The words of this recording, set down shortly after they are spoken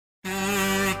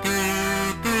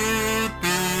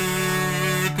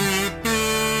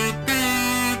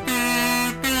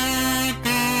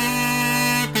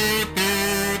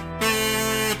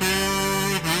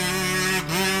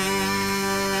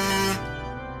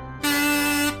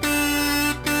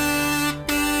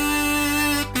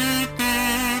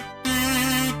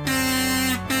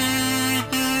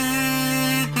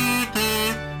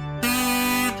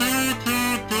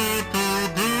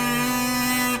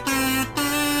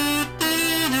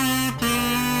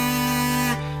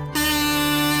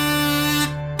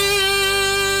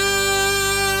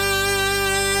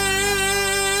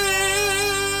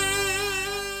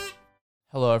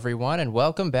everyone, and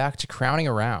welcome back to Crowning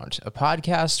Around, a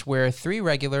podcast where three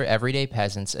regular everyday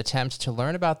peasants attempt to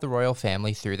learn about the royal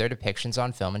family through their depictions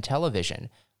on film and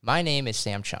television. My name is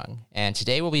Sam Chung, and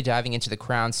today we'll be diving into The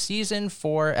Crown Season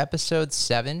 4, Episode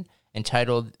 7,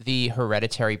 entitled The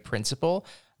Hereditary Principle.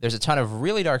 There's a ton of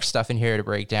really dark stuff in here to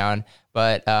break down,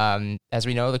 but as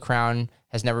we know, The Crown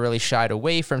has never really shied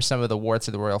away from some of the warts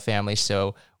of the royal family,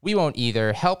 so we won't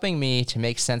either. Helping me to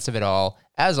make sense of it all,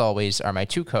 as always, are my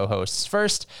two co-hosts.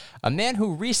 First, a man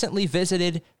who recently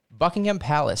visited Buckingham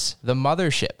Palace, the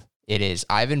mothership. It is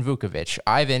Ivan Vukovic.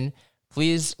 Ivan,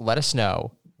 please let us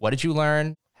know, what did you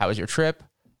learn? How was your trip?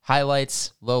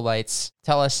 Highlights, lowlights.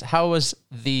 Tell us, how was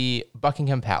the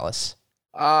Buckingham Palace?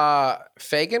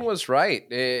 Fagin was right.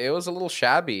 It was a little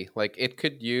shabby. Like, it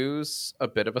could use a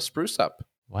bit of a spruce up.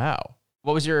 Wow.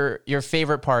 What was your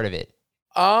favorite part of it?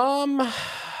 In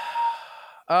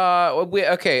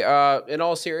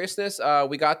all seriousness,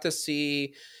 we got to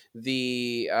see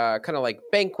the kind of like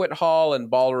banquet hall and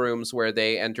ballrooms where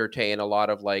they entertain a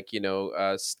lot of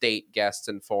state guests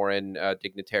and foreign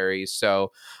dignitaries.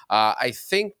 So I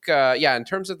think, in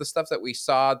terms of the stuff that we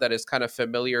saw that is kind of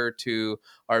familiar to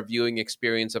our viewing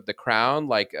experience of The Crown,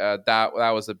 that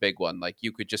was a big one. Like,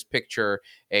 you could just picture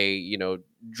a,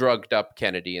 drugged up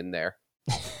Kennedy in there.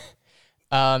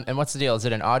 And what's the deal? Is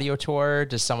it an audio tour?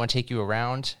 Does someone take you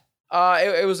around?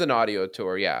 It was an audio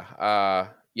tour, yeah.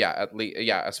 At least,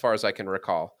 as far as I can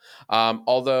recall.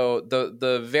 Although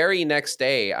the very next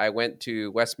day, I went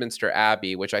to Westminster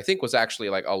Abbey, which I think was actually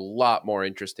like a lot more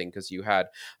interesting because you had,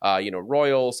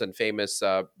 royals and famous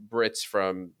Brits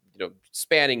from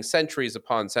spanning centuries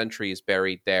upon centuries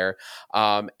buried there.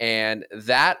 And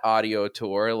that audio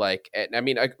tour,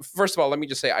 first of all, let me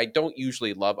just say, I don't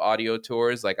usually love audio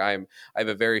tours. Like, I have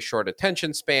a very short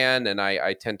attention span, and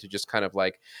I tend to just kind of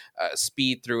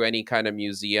speed through any kind of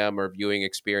museum or viewing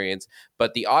experience.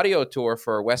 But the audio tour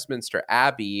for Westminster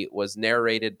Abbey was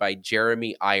narrated by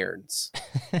Jeremy Irons.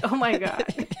 Oh my God.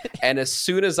 And as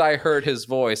soon as I heard his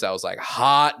voice, I was like,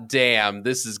 hot damn,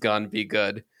 this is gonna be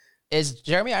good. Is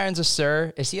Jeremy Irons a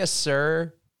sir? Is he a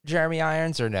Sir Jeremy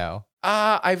Irons or no?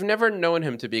 I've never known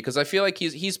him to be, because I feel like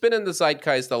he's been in the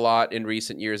zeitgeist a lot in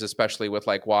recent years, especially with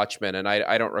Watchmen, and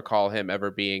I don't recall him ever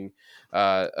being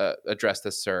addressed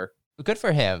as sir. Good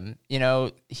for him.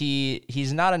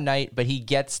 He's not a knight, but he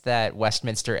gets that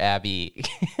Westminster Abbey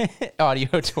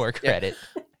audio tour credit.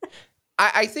 Yeah.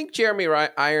 I think Jeremy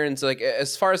Irons,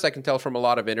 as far as I can tell from a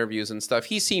lot of interviews and stuff,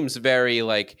 he seems very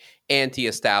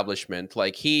anti-establishment.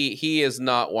 Like, he is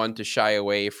not one to shy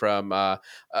away from the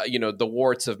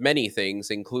warts of many things,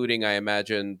 including, I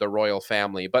imagine, the royal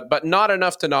family, but not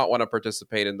enough to not want to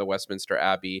participate in the Westminster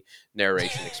Abbey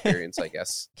narration experience, I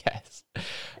guess. Yes.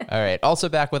 All right. Also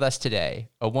back with us today,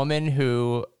 a woman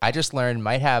who I just learned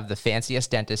might have the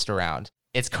fanciest dentist around.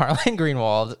 It's Carlin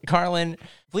Greenwald. Carlin,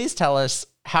 please tell us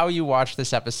how you watched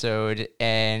this episode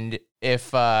and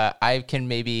if I can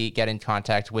maybe get in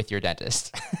contact with your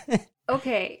dentist.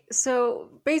 Okay, so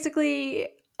basically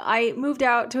I moved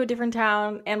out to a different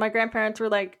town and my grandparents were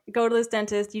like, go to this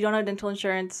dentist, you don't have dental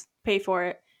insurance, pay for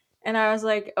it. And I was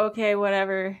like, okay,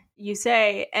 whatever you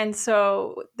say. And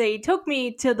so they took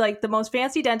me to the most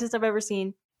fancy dentist I've ever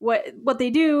seen. What they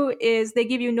do is they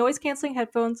give you noise canceling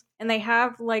headphones, and they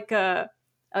have an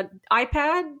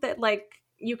iPad that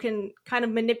you can kind of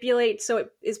manipulate so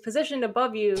it is positioned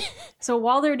above you. So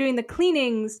while they're doing the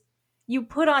cleanings, you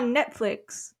put on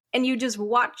Netflix and you just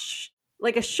watch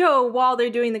a show while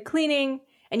they're doing the cleaning,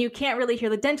 and you can't really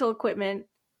hear the dental equipment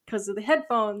because of the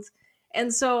headphones.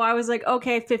 And so I was like,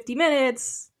 okay, 50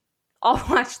 minutes, I'll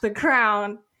watch The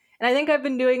Crown. And I think I've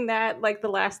been doing that the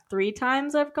last 3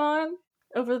 times I've gone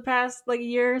over the past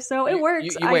year or so. It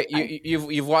works.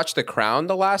 You've watched The Crown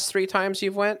the last 3 times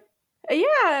you've went? Yeah,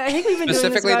 I think we've been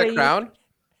specifically doing this The Crown.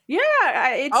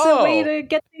 Yeah, it's a way to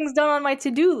get things done on my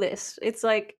to-do list. It's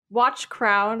watch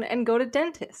Crown and go to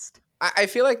dentist. I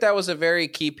feel like that was a very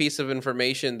key piece of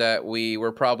information that we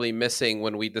were probably missing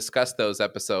when we discussed those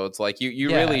episodes.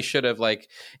 Really should have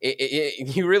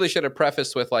you really should have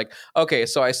prefaced with okay,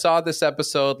 so I saw this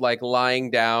episode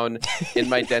lying down in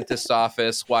my dentist's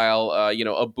office while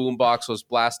a boombox was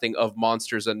blasting Of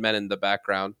Monsters and Men in the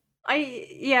background.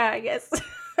 I guess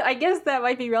I guess that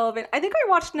might be relevant. I think I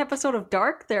watched an episode of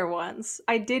Dark there once.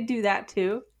 I did do that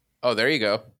too. Oh, there you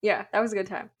go. Yeah, that was a good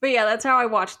time. But yeah, that's how I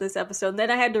watched this episode.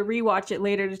 Then I had to rewatch it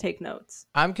later to take notes.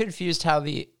 I'm confused how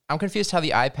the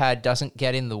iPad doesn't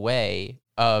get in the way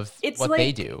of what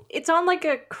they do. It's on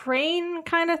a crane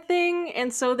kind of thing,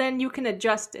 and so then you can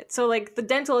adjust it. So the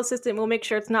dental assistant will make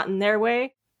sure it's not in their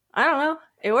way. I don't know.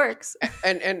 It works.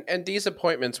 And these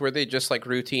appointments, were they just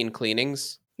routine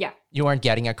cleanings? Yeah. You weren't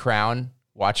getting a crown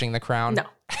watching The Crown? No.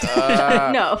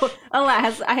 No.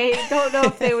 Alas, I don't know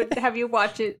if they would have you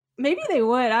watch it. Maybe they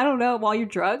would. I don't know. While you're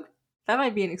drugged? That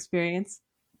might be an experience.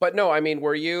 But no, I mean,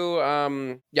 were you,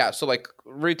 so like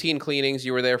routine cleanings,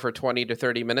 you were there for 20 to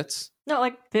 30 minutes? No,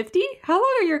 like 50? How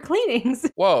long are your cleanings?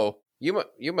 Whoa,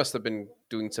 you must have been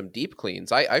doing some deep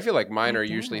cleans. I feel like mine are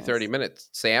usually 30 minutes.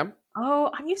 Sam? Oh,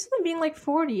 I'm used to them being like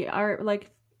 40 or like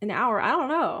an hour. I don't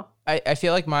know. I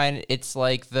feel like mine, it's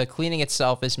like the cleaning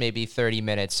itself is maybe 30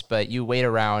 minutes, but you wait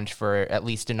around for at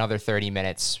least another 30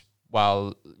 minutes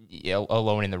while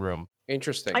alone in the room.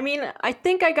 Interesting. I mean, I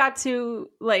think I got to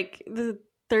like the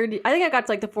 30, I think I got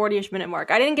to like the 40-ish minute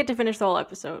mark. I didn't get to finish the whole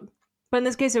episode. But in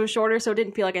this case, it was shorter, so it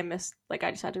didn't feel like I missed, like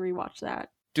I just had to rewatch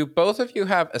that. Do both of you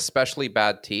have especially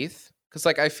bad teeth? Because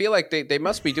like I feel like they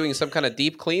must be doing some kind of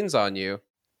deep cleans on you.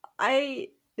 I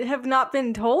have not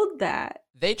been told that.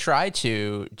 They try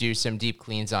to do some deep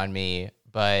cleans on me,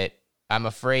 but I'm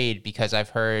afraid because I've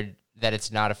heard that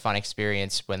it's not a fun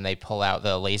experience when they pull out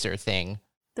the laser thing.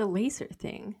 The laser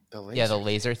thing? Yeah, the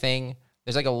laser thing.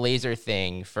 There's like a laser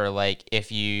thing for like if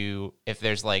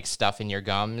there's like stuff in your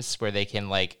gums where they can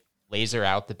like laser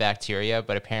out the bacteria,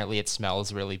 but apparently it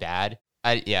smells really bad.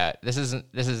 This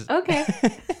is okay.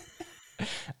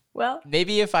 Well,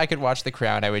 maybe if I could watch The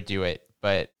Crown, I would do it,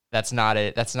 but that's not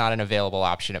an available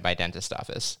option at my dentist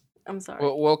office. I'm sorry.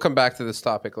 We'll come back to this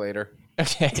topic later.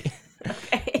 Okay.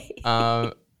 Okay.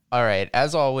 All right.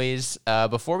 As always,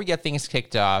 before we get things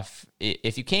kicked off,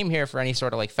 if you came here for any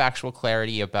sort of like factual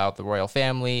clarity about the royal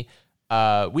family,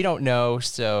 we don't know.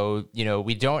 So,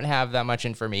 we don't have that much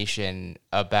information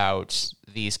about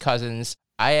these cousins.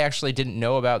 I actually didn't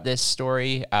know about this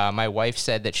story. My wife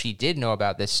said that she did know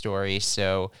about this story.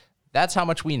 So that's how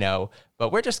much we know.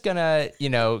 But we're just going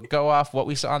to, go off what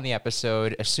we saw in the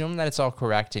episode, assume that it's all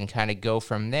correct, and kind of go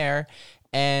from there.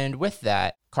 And with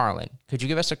that, Carlin, could you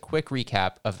give us a quick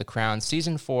recap of The Crown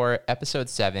Season 4, Episode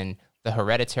 7, The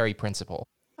Hereditary Principle?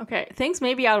 Okay, things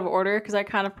may be out of order because I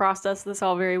kind of processed this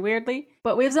all very weirdly.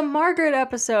 But we have the Margaret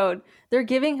episode. They're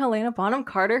giving Helena Bonham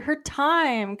Carter her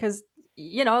time because,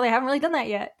 they haven't really done that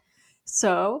yet.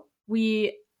 So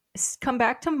we come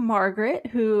back to Margaret,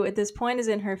 who at this point is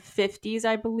in her 50s,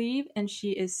 I believe, and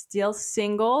she is still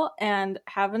single and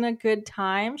having a good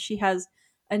time. She has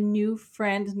a new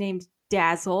friend named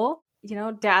Dazzle.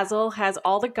 Dazzle has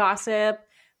all the gossip,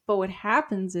 but what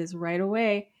happens is right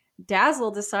away,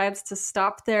 Dazzle decides to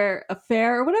stop their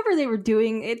affair or whatever they were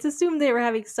doing. It's assumed they were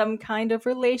having some kind of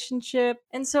relationship.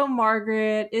 And so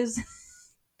Margaret is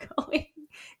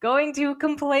going to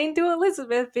complain to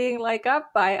Elizabeth, being like,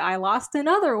 I lost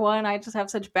another one. I just have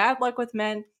such bad luck with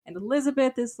men. And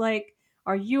Elizabeth is like,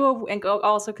 are you and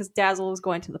also because Dazzle was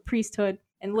going to the priesthood.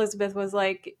 And Elizabeth was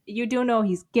like, you do know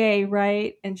he's gay,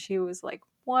 right? And she was like,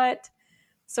 what?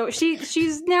 So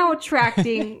she's now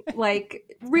attracting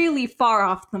like really far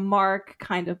off the mark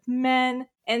kind of men.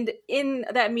 And in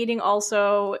that meeting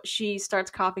also, she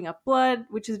starts coughing up blood,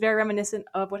 which is very reminiscent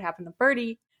of what happened to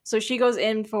Birdie. So she goes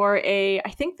in for I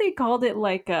think they called it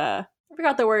like I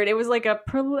forgot the word. It was like a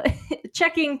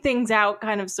checking things out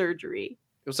kind of surgery.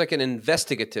 It was like an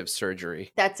investigative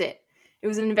surgery. That's it. It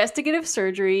was an investigative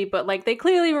surgery, but like they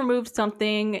clearly removed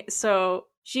something. So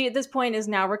she at this point is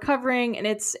now recovering, and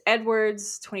it's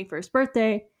Edward's 21st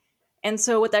birthday. And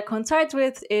so what that coincides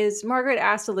with is Margaret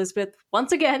asked Elizabeth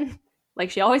once again, like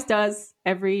she always does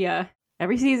every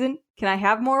season, can I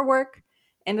have more work?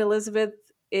 And Elizabeth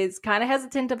is kind of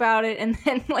hesitant about it. And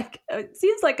then it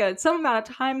seems like some amount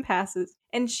of time passes,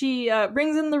 and she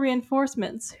brings in the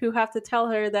reinforcements who have to tell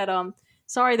her that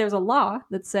sorry, there's a law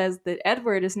that says that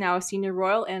Edward is now a senior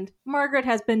royal and Margaret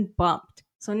has been bumped.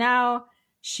 So now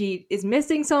she is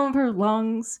missing some of her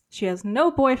lungs. She has no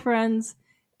boyfriends,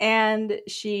 and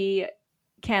she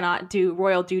cannot do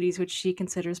royal duties, which she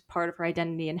considers part of her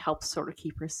identity and helps sort of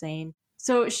keep her sane.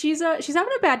 So she's having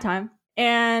a bad time.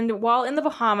 And while in the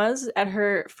Bahamas at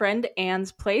her friend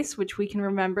Anne's place, which we can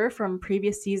remember from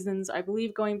previous seasons, I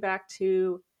believe going back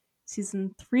to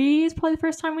season 3 is probably the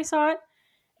first time we saw it.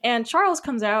 And Charles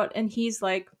comes out and he's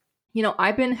like,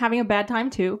 I've been having a bad time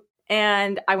too.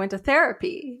 And I went to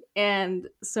therapy. And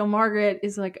so Margaret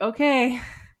is like, okay,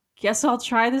 guess I'll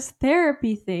try this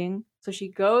therapy thing. So she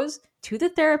goes to the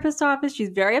therapist's office. She's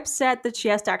very upset that she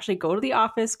has to actually go to the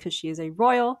office because she is a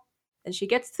royal. And she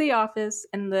gets to the office,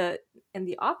 and the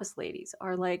office ladies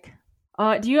are like,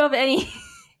 do you have any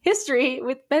history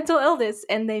with mental illness?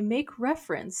 And they make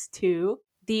reference to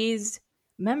these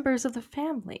members of the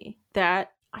family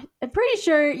that I'm pretty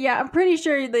sure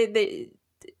they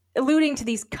alluding to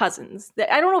these cousins.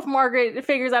 I don't know if Margaret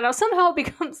figures that out. Somehow it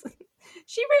becomes,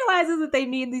 she realizes that they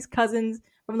mean these cousins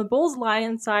from the Bulls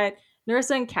Lion side,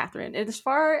 Nerissa and Catherine. And as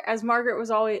far as Margaret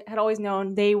had always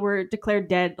known, they were declared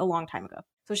dead a long time ago.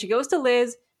 So she goes to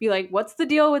Liz, be like, what's the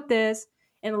deal with this?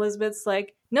 And Elizabeth's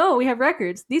like, no, we have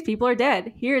records. These people are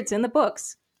dead. Here, it's in the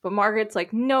books. But Margaret's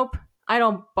like, nope, I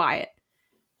don't buy it.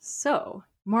 So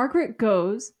Margaret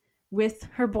goes with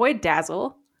her boy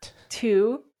Dazzle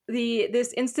to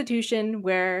this institution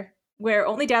where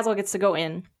only Dazzle gets to go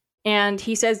in. And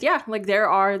he says, yeah, like there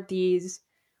are these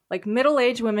like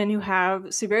middle-aged women who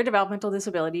have severe developmental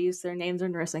disabilities. Their names are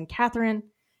Nerissa and Catherine,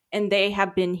 and they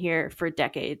have been here for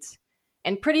decades.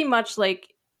 And pretty much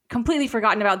like completely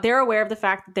forgotten about. They're aware of the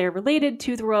fact that they're related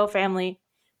to the royal family,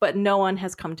 but no one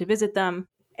has come to visit them.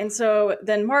 And so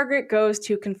then Margaret goes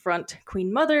to confront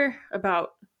Queen Mother about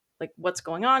like what's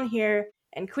going on here.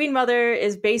 And Queen Mother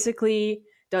is basically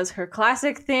does her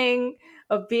classic thing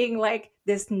of being like,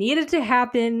 this needed to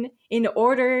happen in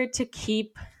order to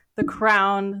keep the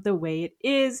crown the way it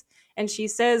is. And she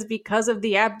says, because of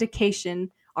the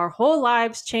abdication, our whole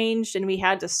lives changed and we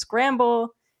had to scramble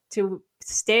to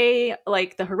stay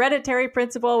like the hereditary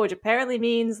principle, which apparently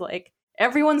means like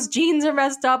everyone's genes are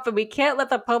messed up and we can't let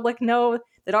the public know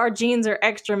that our genes are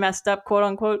extra messed up, quote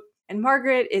unquote. And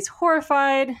Margaret is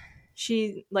horrified.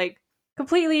 She like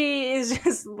completely is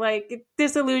just like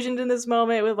disillusioned in this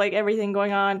moment with like everything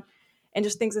going on and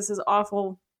just thinks this is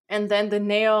awful. And then the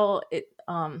nail,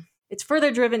 it's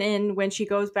further driven in when she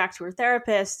goes back to her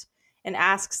therapist and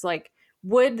asks like,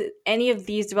 would any of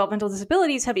these developmental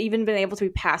disabilities have even been able to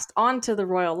be passed on to the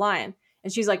royal line?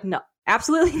 And she's like, no,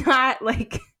 absolutely not.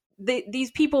 Like these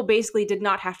people basically did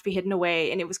not have to be hidden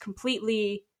away. And it was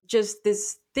completely just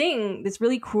this thing, this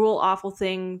really cruel, awful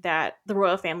thing that the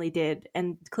royal family did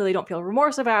and clearly don't feel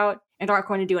remorse about and aren't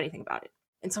going to do anything about it.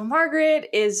 And so Margaret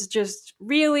is just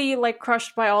really like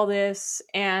crushed by all this.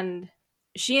 And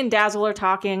she and Dazzle are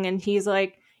talking and he's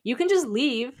like, you can just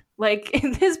leave. Like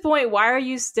at this point, why are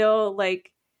you still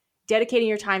like dedicating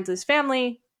your time to this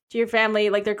family, to your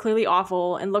family? Like they're clearly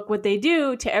awful. And look what they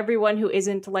do to everyone who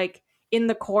isn't like in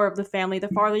the core of the family. The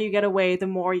farther you get away, the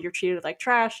more you're treated like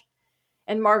trash.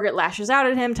 And Margaret lashes out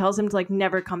at him, tells him to like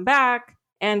never come back.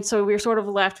 And so we're sort of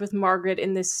left with Margaret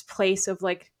in this place of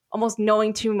like almost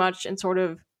knowing too much and sort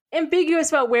of ambiguous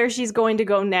about where she's going to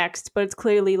go next. But it's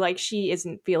clearly like she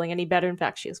isn't feeling any better. In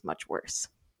fact, she is much worse.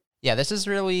 Yeah, this is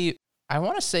really, I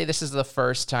want to say this is the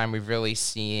first time we've really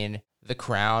seen The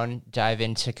Crown dive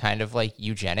into kind of like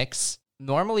eugenics.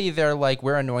 Normally they're like,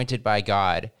 we're anointed by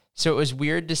God. So it was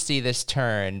weird to see this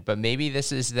turn, but maybe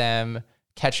this is them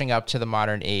catching up to the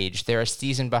modern age. They're a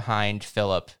season behind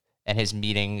Philip and his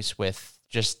meetings with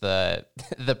just the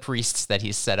priests that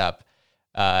he's set up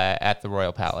at the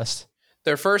royal palace.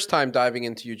 Their first time diving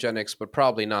into eugenics, but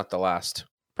probably not the last.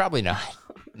 Probably not.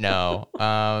 No.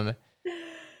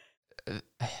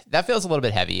 That feels a little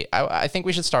bit heavy. I think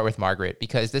we should start with Margaret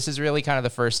because this is really kind of the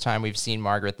first time we've seen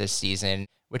Margaret this season,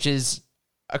 which is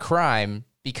a crime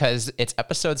because it's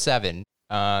episode 7.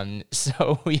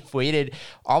 So we've waited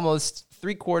almost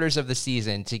 3/4 of the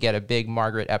season to get a big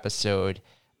Margaret episode.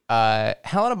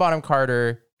 Helena Bonham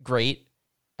Carter, great.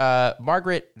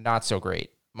 Margaret, not so great.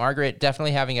 Margaret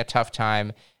definitely having a tough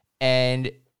time.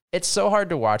 And it's so hard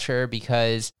to watch her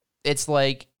because it's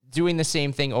like doing the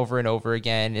same thing over and over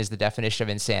again is the definition of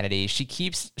insanity. Since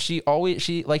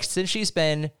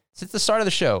the start of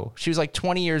the show, she was like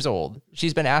 20 years old.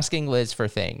 She's been asking Liz for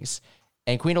things.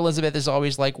 And Queen Elizabeth is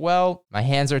always like, well, my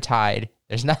hands are tied.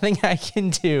 There's nothing I can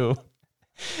do.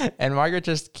 And Margaret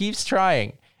just keeps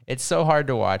trying. It's so hard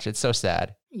to watch. It's so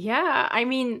sad. Yeah, I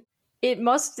mean,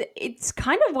 it's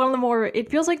kind of one of the more,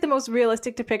 it feels like the most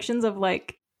realistic depictions of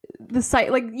like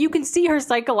like you can see her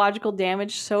psychological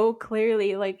damage so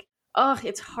clearly. Like,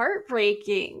 it's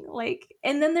heartbreaking. Like,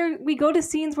 and then we go to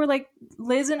scenes where like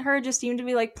Liz and her just seem to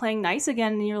be like playing nice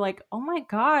again. And you're like, oh my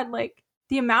God, like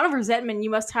the amount of resentment you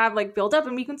must have like built up.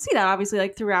 And we can see that obviously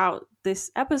like throughout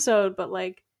this episode, but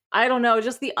like, I don't know,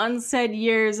 just the unsaid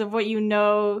years of what you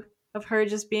know of her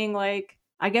just being like,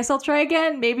 I guess I'll try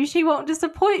again. Maybe she won't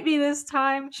disappoint me this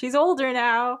time. She's older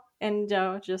now. And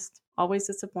just always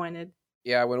disappointed.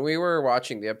 Yeah, when we were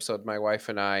watching the episode, my wife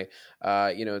and I,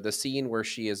 the scene where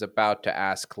she is about to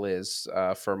ask Liz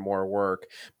for more work,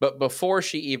 but before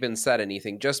she even said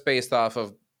anything, just based off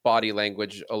of body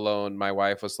language alone, my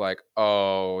wife was like,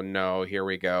 oh no, here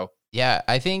we go. Yeah,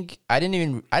 I think I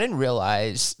didn't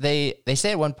realize they say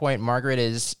at one point Margaret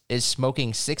is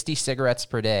smoking 60 cigarettes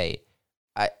per day.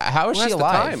 How is she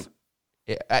alive?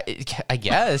 I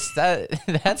guess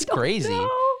that's crazy.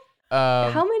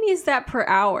 How many is that per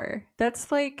hour?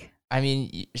 That's like, I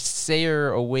mean, say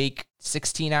you're awake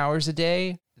 16 hours a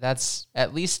day. That's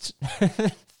at least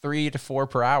 3 to 4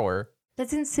 per hour.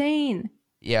 That's insane.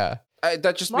 Yeah.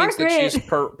 That just means that Margaret! she's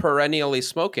perennially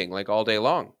smoking like all day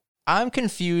long. I'm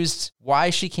confused why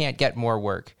she can't get more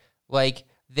work. Like,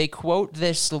 they quote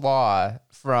this law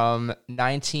from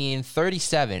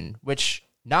 1937, which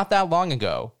not that long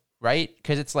ago, right?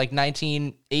 Because it's like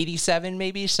 1987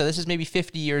 maybe. So this is maybe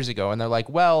 50 years ago. And they're like,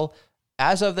 well,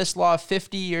 as of this law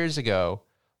 50 years ago,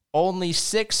 only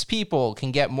 6 people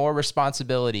can get more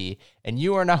responsibility, and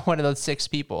you are not one of those 6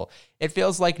 people. It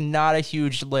feels like not a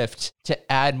huge lift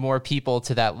to add more people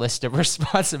to that list of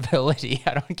responsibility.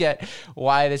 I don't get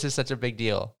why this is such a big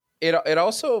deal. It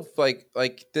also like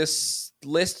this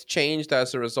list changed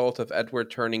as a result of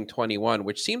Edward turning 21,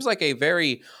 which seems like a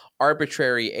very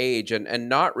arbitrary age and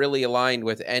not really aligned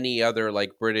with any other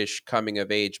like British coming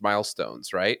of age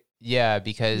milestones, right? Yeah,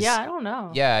 because Yeah, I don't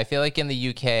know. yeah, I feel like in the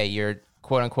UK you're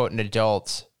quote unquote an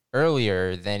adult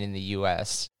earlier than in the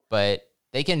US, but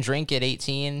they can drink at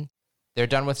 18. They're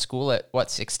done with school at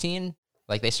what, 16?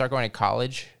 Like they start going to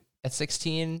college at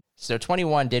 16. So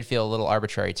 21 did feel a little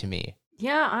arbitrary to me.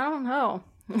 Yeah, I don't know.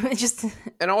 It just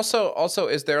And also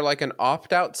is there like an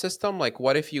opt-out system? Like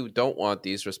what if you don't want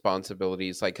these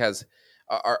responsibilities? Like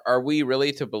are we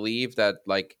really to believe that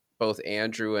like both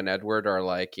Andrew and Edward are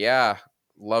like, yeah,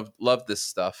 love this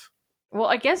stuff? well,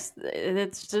 I guess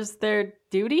it's just their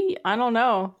duty. I don't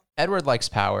know. Edward likes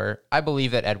power. I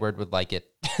believe that Edward would like it.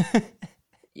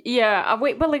 Yeah,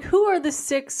 wait, but like, who are the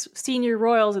 6 senior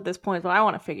royals at this point? What I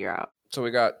want to figure out. So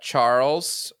we got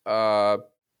Charles, and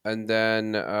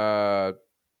then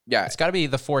yeah, It's got to be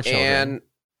the 4 children. and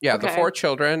yeah, the Okay. 4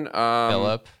 children.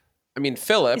 Philip. I mean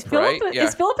Philip, Is Philip, right? Yeah,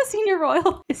 is Philip a senior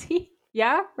royal? Is he?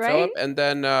 Yeah, right. Philip, and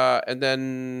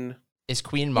then Is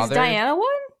Queen Is Mother? Diana one?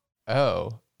 Oh,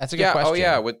 that's a good yeah,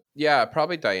 question.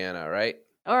 probably Diana, right?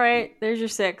 All right, there's your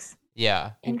 6.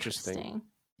 Yeah. Interesting.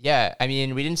 Yeah, I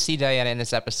mean, we didn't see Diana in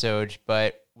this episode,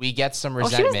 but we get some Oh,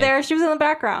 resentment. she was there. She was in the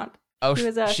background. Oh, She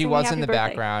was, she singing was Happy in the Birthday.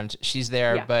 background. She's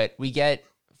there, Yeah. but we get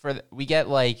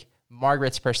like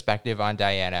Margaret's perspective on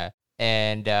Diana,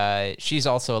 and she's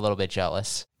also a little bit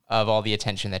jealous of all the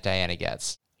attention that Diana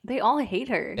gets. They all hate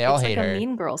her. They all it's hate like her. a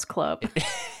Mean Girls club.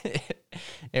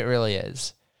 It really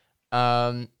is.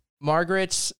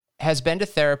 Margaret has been to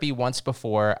therapy once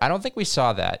before. I don't think we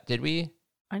saw that, did we?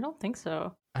 I don't think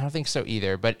so. I don't think so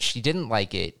either, but she didn't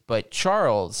like it. But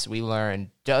Charles, we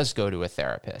learn, does go to a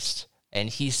therapist. And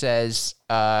he says,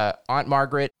 Aunt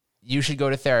Margaret, you should go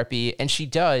to therapy. And she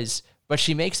does, but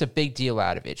she makes a big deal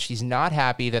out of it. She's not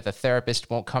happy that the therapist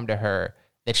won't come to her,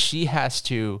 that she has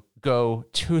to go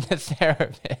to the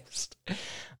therapist.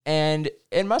 And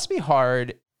it must be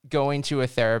hard going to a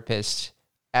therapist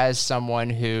as someone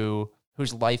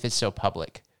whose life is so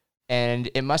public. And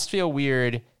it must feel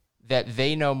weird that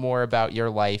they know more about your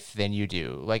life than you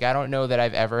do. Like, I don't know that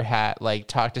I've ever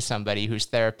talked to somebody whose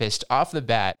therapist off the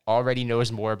bat already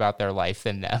knows more about their life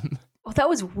than them. Oh, that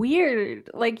was weird.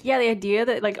 Like, yeah, the idea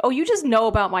that like, oh, you just know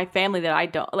about my family that I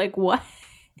don't. Like, what?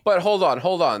 But hold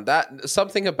on. That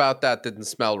something about that didn't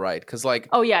smell right. Because like,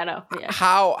 Oh yeah, no, yeah.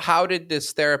 how did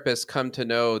this therapist come to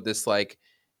know this like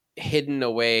hidden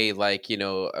away like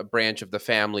a branch of the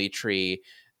family tree?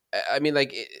 I mean,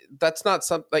 like that's not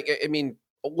something like I mean.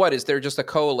 What is there just a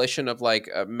coalition of like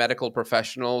medical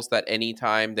professionals that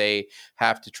anytime they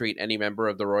have to treat any member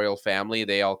of the royal family,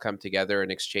 they all come together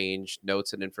and exchange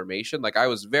notes and information? Like I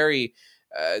was very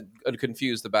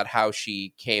confused about how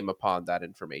she came upon that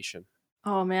information.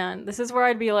 Oh man, this is where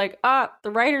I'd be like, the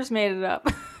writers made it up.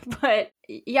 But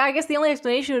yeah, I guess the only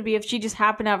explanation would be if she just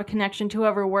happened to have a connection to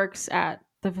whoever works at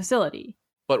the facility.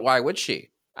 But why would she?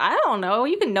 I don't know.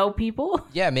 You can know people.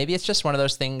 Yeah, maybe it's just one of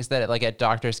those things that like at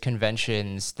doctors'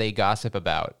 conventions, they gossip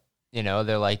about. You know,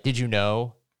 they're like, did you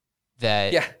know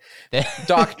that? Yeah,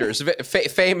 doctors,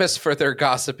 famous for their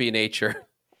gossipy nature.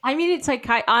 I mean, it's like,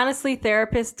 honestly,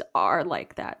 therapists are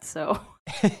like that. So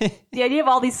the idea of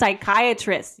all these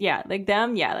psychiatrists, yeah, like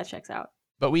them, yeah, that checks out.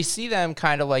 But we see them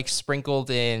kind of like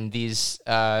sprinkled in these,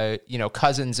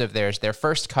 cousins of theirs, their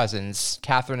first cousins,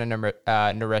 Catherine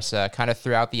and Nerissa, kind of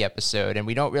throughout the episode. And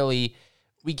we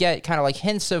get kind of like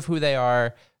hints of who they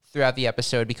are throughout the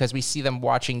episode because we see them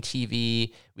watching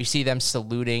TV. We see them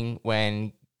saluting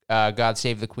when God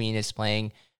Save the Queen is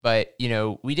playing. But,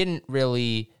 we didn't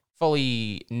really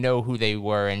fully know who they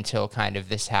were until kind of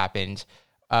this happened.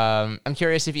 I'm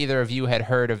curious if either of you had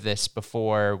heard of this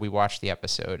before we watched the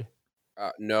episode.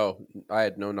 No, I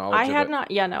had no knowledge. I of had it. not.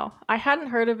 Yeah, no, I hadn't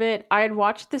heard of it. I had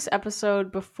watched this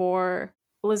episode before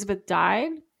Elizabeth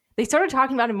died. They started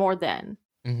talking about it more then.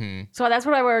 Mm-hmm. So that's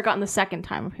what I gotten the second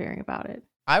time of hearing about it.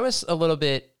 I was a little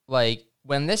bit like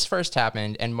when this first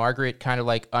happened and Margaret kind of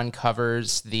like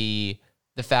uncovers the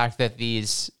the fact that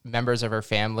these members of her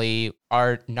family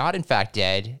are not in fact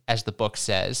dead, as the book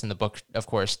says, and the book, of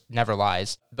course, never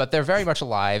lies, but they're very much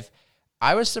alive.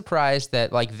 I was surprised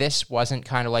that like this wasn't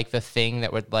kind of like the thing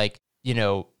that would like, you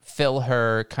know, fill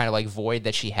her kind of like void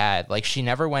that she had. Like she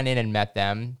never went in and met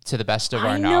them to the best of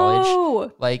our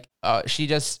knowledge. Like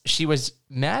she was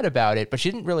mad about it, but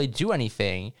she didn't really do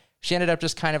anything. She ended up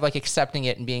just kind of like accepting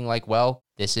it and being like, well,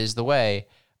 this is the way.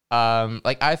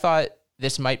 Like I thought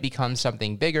this might become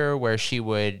something bigger where she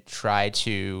would try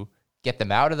to get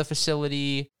them out of the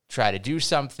facility, try to do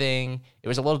something. It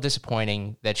was a little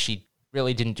disappointing that she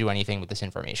really didn't do anything with this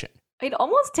information. It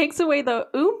almost takes away the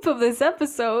oomph of this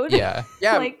episode. Yeah.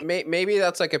 Yeah, Like- maybe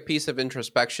that's like a piece of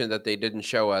introspection that they didn't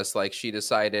show us. Like she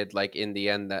decided like in the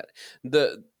end that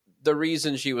the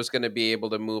reason she was going to be able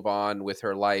to move on with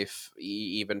her life,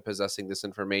 even possessing this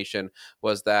information,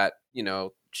 was that, you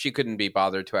know, she couldn't be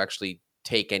bothered to actually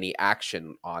take any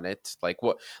action on it. Like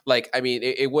what, like, I mean,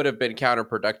 it would have been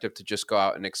counterproductive to just go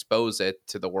out and expose it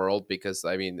to the world, because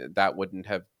I mean, that wouldn't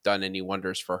have done any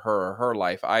wonders for her or her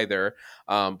life either.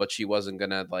 But she wasn't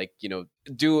gonna like, you know,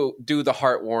 do the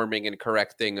heartwarming and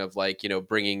correct thing of like, you know,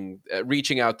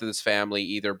 reaching out to this family,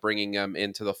 either bringing them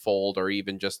into the fold or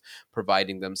even just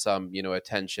providing them some, you know,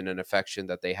 attention and affection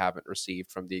that they haven't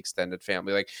received from the extended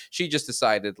family. Like she just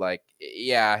decided like,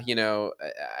 yeah, you know,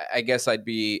 I guess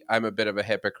I'm a bit of a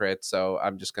hypocrite, so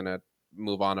I'm just gonna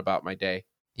move on about my day.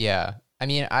 Yeah. I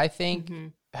mean, I think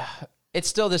it's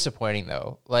still disappointing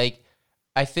though. Like,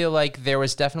 I feel like there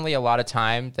was definitely a lot of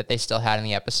time that they still had in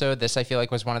the episode. This, I feel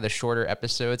like, was one of the shorter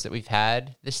episodes that we've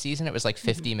had this season. It was like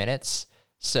 50 minutes.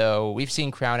 So we've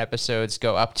seen Crown episodes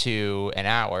go up to an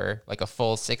hour, like a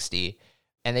full 60.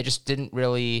 And they just didn't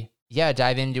really,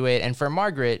 dive into it. And for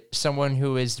Margaret, someone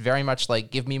who is very much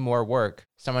like, give me more work,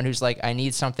 someone who's like, I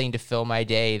need something to fill my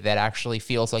day that actually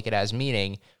feels like it has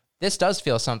meaning. This does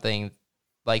feel something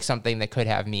that could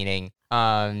have meaning.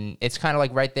 It's kind of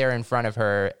like right there in front of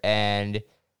her, and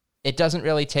it doesn't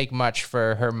really take much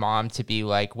for her mom to be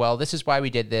like, well, this is why we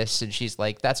did this, and she's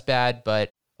like, that's bad, but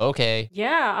okay.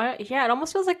 Yeah, it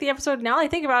almost feels like the episode, now that I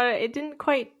think about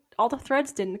it, all the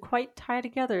threads didn't quite tie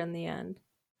together in the end.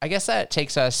 I guess that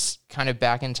takes us kind of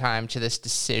back in time to this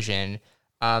decision.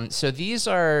 So these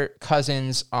are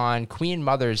cousins on Queen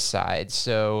Mother's side,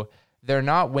 so they're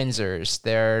not Windsors.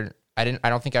 I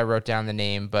don't think I wrote down the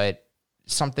name, but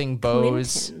something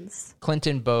Bowes. Clintons.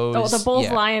 Clinton Bowes. Oh, the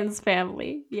Bowes-Lyons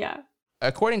family. Yeah.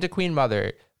 According to Queen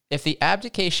Mother, if the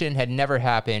abdication had never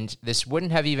happened, this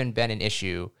wouldn't have even been an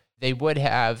issue. They would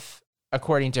have,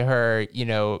 according to her, you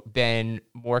know, been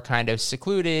more kind of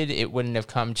secluded. It wouldn't have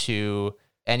come to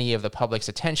any of the public's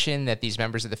attention that these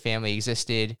members of the family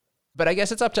existed. But I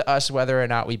guess it's up to us whether or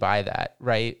not we buy that,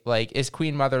 right? Like, is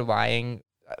Queen Mother lying?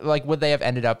 Like, would they have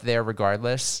ended up there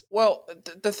regardless? Well,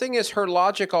 the thing is, her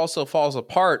logic also falls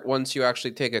apart once you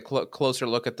actually take a closer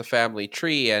look at the family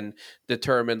tree and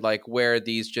determine like where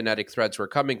these genetic threads were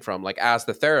coming from. Like, as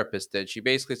the therapist did, she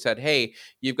basically said, hey,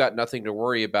 you've got nothing to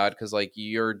worry about because like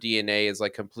your DNA is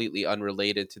like completely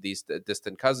unrelated to these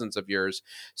distant cousins of yours.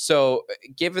 So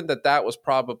given that was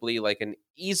probably like an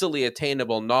easily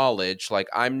attainable knowledge, like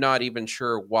I'm not even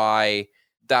sure why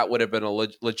that would have been a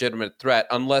legitimate threat,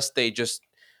 unless they just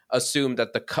assume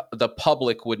that the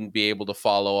public wouldn't be able to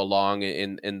follow along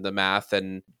in the math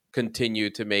and continue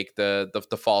to make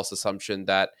the false assumption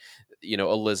that, you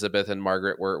know, Elizabeth and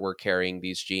Margaret were carrying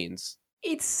these genes.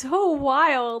 It's so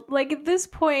wild. Like at this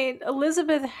point,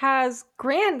 Elizabeth has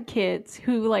grandkids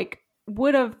who like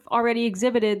would have already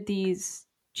exhibited these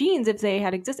genes if they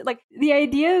had existed. Like the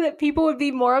idea that people would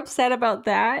be more upset about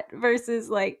that versus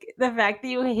like the fact that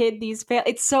you hid these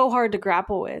it's so hard to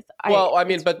grapple with.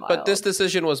 But this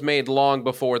decision was made long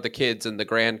before the kids and the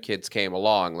grandkids came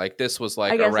along. Like this was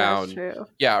like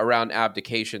around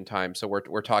abdication time. So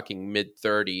we're talking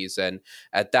mid-30s, and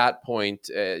at that point,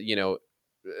 you know,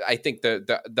 I think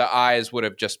the eyes would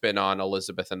have just been on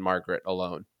Elizabeth and Margaret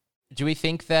alone. Do we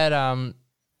think that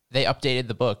they updated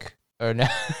the book or no?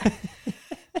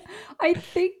 I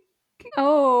think.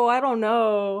 Oh, I don't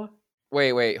know.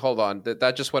 Wait, hold on.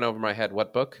 That just went over my head.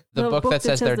 What book? The book that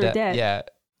says they're dead. Yeah.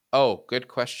 Oh, good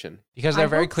question. Because they're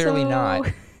very clearly not.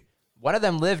 One of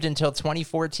them lived until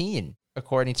 2014,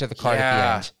 according to the card at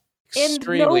the end.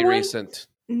 Extremely recent.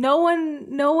 No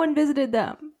one visited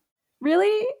them.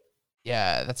 Really?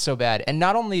 Yeah, that's so bad. And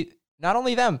not only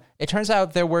them, it turns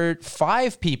out there were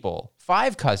 5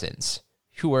 cousins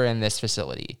who were in this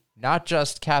facility, not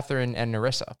just Catherine and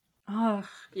Nerissa. Oh,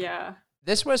 yeah.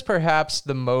 This was perhaps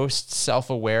the most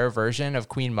self-aware version of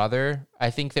Queen Mother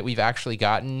I think that we've actually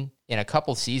gotten in a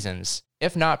couple seasons,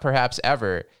 if not perhaps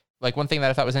ever. like one thing that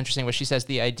I thought was interesting was she says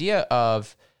the idea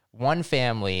of one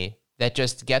family that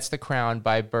just gets the crown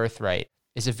by birthright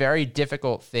is a very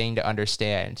difficult thing to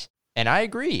understand. And I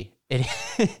agree. It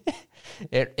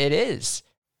is.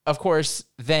 Of course,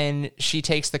 then she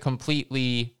takes the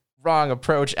completely wrong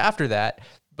approach after that.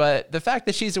 But the fact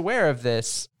that she's aware of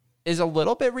this is a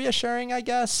little bit reassuring, I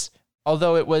guess.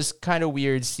 Although it was kind of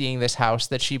weird seeing this house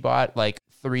that she bought like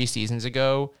 3 seasons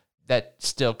ago that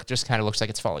still just kind of looks like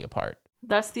it's falling apart.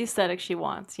 That's the aesthetic she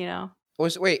wants, you know?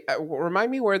 Wait,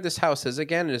 remind me where this house is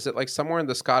again. Is it like somewhere in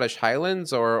the Scottish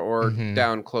Highlands or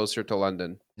down closer to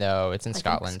London? No, it's in I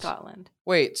Scotland. think Scotland.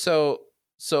 Wait, so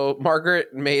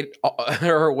Margaret made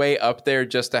her way up there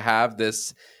just to have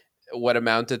this what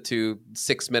amounted to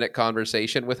 6-minute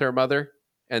conversation with her mother,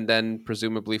 and then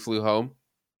presumably flew home.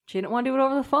 She didn't want to do it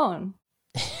over the phone.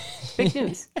 Fake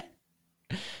news.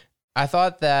 I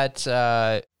thought that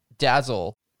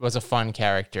Dazzle was a fun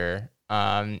character.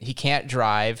 He can't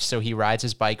drive, so he rides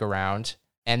his bike around.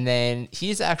 And then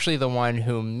he's actually the one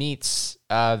who meets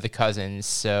the cousins.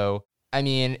 So, I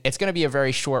mean, it's going to be a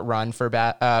very short run for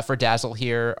Dazzle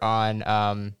here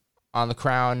on The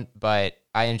Crown, but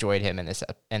I enjoyed him in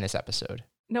this episode.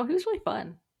 No, he was really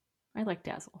fun. I like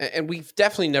Dazzle. And we've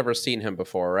definitely never seen him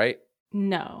before, right?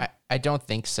 No. I don't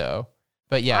think so.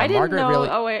 But yeah, I didn't Margaret know. really...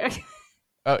 Oh, wait.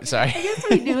 Oh, sorry. I guess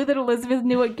we knew that Elizabeth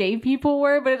knew what gay people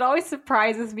were, but it always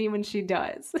surprises me when she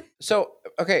does. So,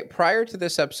 okay, prior to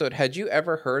this episode, had you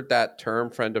ever heard that term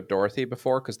friend of Dorothy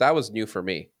before? Because that was new for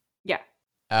me. Yeah.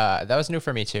 That was new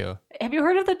for me too. Have you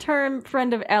heard of the term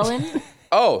friend of Ellen?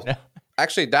 Oh, No.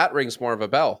 Actually, that rings more of a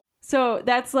bell. So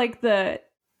that's like the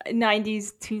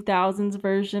 90s, 2000s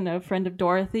version of friend of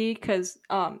Dorothy, because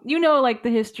you know, like the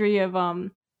history of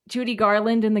Judy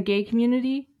Garland in the gay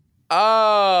community.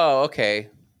 Oh, okay.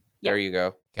 Yeah. There you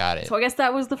go. Got it. So I guess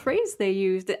that was the phrase they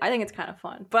used. I think it's kind of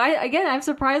fun. But I'm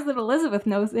surprised that Elizabeth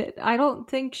knows it. I don't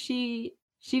think she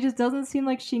just doesn't seem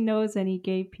like she knows any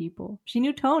gay people. She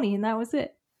knew Tony, and that was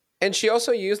it. And she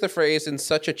also used the phrase in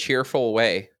such a cheerful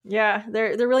way. Yeah,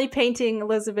 they're really painting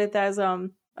Elizabeth as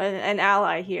an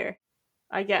ally here,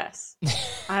 I guess.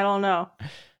 I don't know.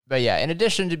 But yeah, in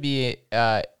addition to being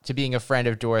a friend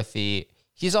of Dorothy,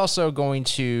 he's also going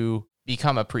to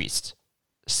become a priest.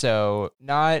 So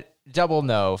not double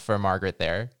no for Margaret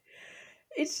there.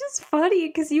 It's just funny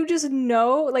because you just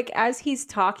know, like, as he's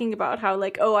talking about how,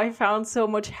 like, oh, I found so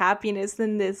much happiness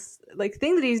in this, like,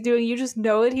 thing that he's doing, you just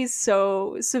know that he's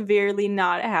so severely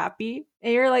not happy.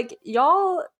 And you're like,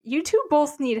 y'all, you two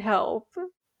both need help.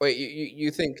 Wait,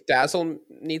 you think Dazzle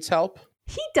needs help?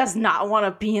 He does not want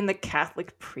to be in the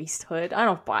Catholic priesthood. I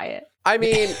don't buy it. I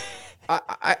mean,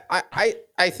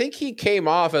 I think he came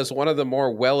off as one of the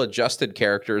more well-adjusted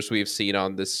characters we've seen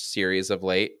on this series of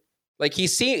late. Like he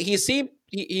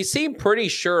seemed pretty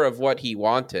sure of what he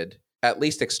wanted, at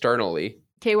least externally.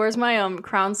 Okay, where's my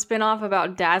Crown spinoff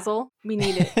about Dazzle? We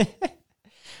need it.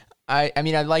 I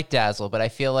mean, I like Dazzle, but I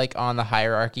feel like on the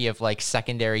hierarchy of like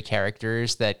secondary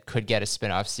characters that could get a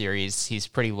spin-off series, he's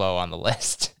pretty low on the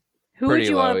list. Who Pretty would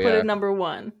you low, want to put yeah. at number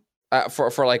 1?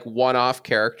 For like one-off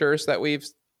characters that we've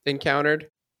encountered.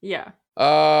 Yeah.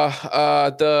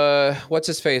 The what's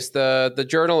his face, the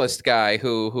journalist guy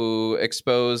who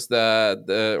exposed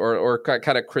or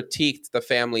kind of critiqued the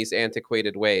family's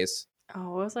antiquated ways.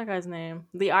 Oh, what was that guy's name?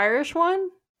 The Irish one?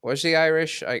 Was he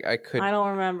Irish? I don't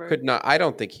remember. could not. I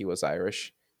don't think he was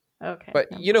Irish. Okay.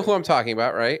 But you know who I'm talking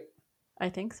about, right? I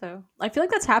think so. I feel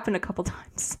like that's happened a couple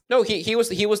times. No, he was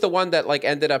the one that like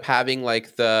ended up having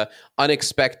like the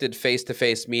unexpected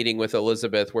face-to-face meeting with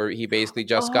Elizabeth, where he basically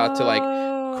just got to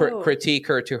like critique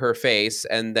her to her face,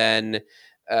 and then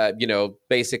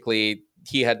basically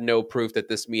he had no proof that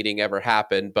this meeting ever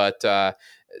happened, but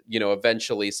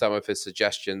eventually some of his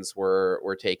suggestions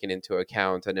were taken into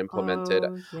account and implemented.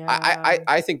 Yeah.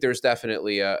 I think there's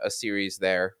definitely a series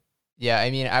there. Yeah,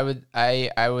 I mean,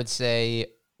 I would say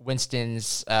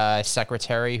Winston's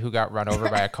secretary who got run over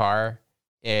by a car.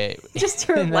 Just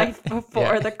her life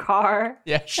before the car.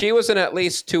 Yeah, she was in at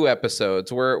least 2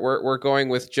 episodes. We're going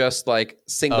with just like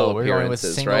single we're appearances, going with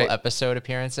single right? episode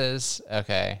appearances.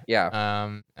 Okay. Yeah.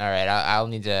 All right. I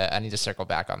need to circle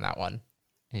back on that one.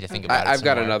 I need to think about it. I've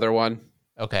got more. another one.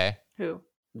 Okay. Who?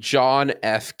 John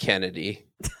F. Kennedy.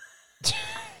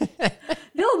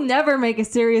 They'll never make a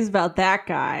series about that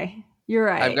guy. You're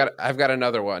right. I've got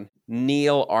another one.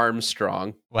 Neil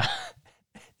Armstrong. Wow.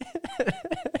 Oh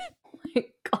my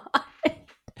God.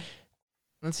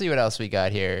 Let's see what else we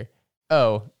got here.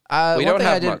 Oh, We don't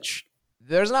have much.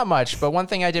 There's not much, but one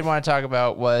thing I did want to talk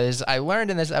about was I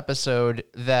learned in this episode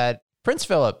that Prince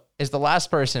Philip is the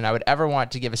last person I would ever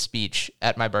want to give a speech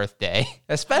at my birthday,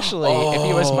 especially if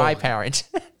he was my parent.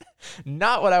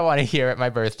 Not what I want to hear at my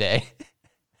birthday.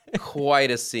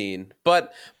 Quite a scene,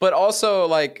 but also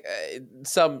like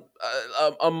some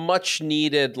a much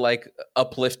needed like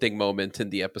uplifting moment in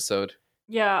the episode.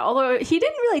 Yeah, although he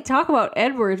didn't really talk about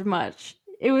Edward much.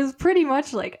 It was pretty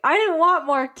much like, I didn't want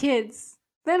more kids.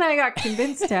 Then I got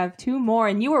convinced to have 2 more,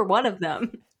 and you were one of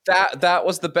them. That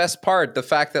was the best part. The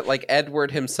fact that like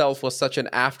Edward himself was such an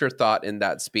afterthought in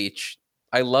that speech.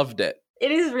 I loved it.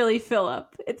 It is really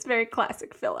Philip. It's very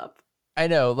classic Philip. I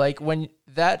know, like when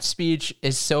that speech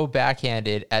is so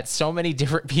backhanded at so many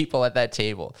different people at that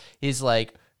table. He's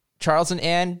like, Charles and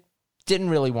Anne didn't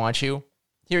really want you.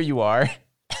 Here you are.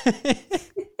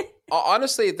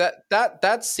 Honestly,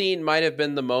 that scene might have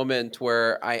been the moment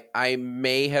where I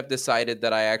may have decided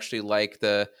that I actually like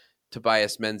the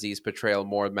Tobias Menzies portrayal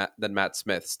more than Matt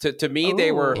Smith's. To me,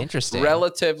 they were interesting,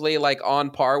 relatively like on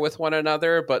par with one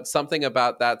another, but something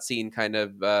about that scene kind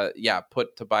of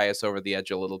put Tobias over the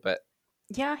edge a little bit.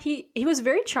 Yeah, he was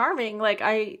very charming. Like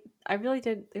I really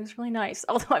did. It was really nice.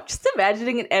 Although I'm just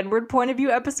imagining an Edward point of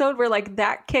view episode where like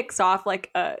that kicks off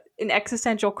like an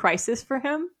existential crisis for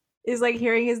him. Is like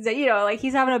hearing his, like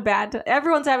he's having a bad.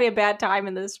 Everyone's having a bad time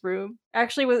in this room.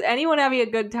 Actually, was anyone having a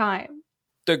good time?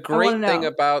 The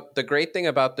great thing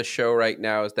about the show right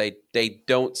now is they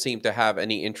don't seem to have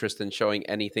any interest in showing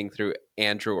anything through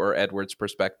Andrew or Edward's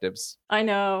perspectives. I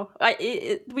know.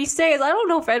 We say I don't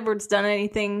know if Edward's done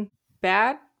anything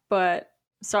bad, but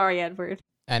sorry, Edward.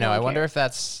 I know. I wonder if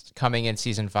that's coming in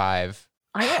season 5.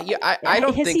 I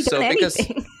don't think so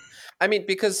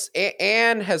because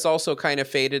Anne has also kind of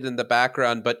faded in the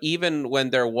background, but even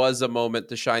when there was a moment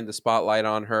to shine the spotlight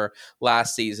on her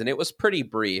last season, it was pretty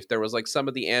brief. There was like some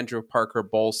of the Andrew Parker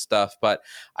Bowles stuff, but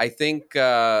I think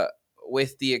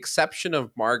with the exception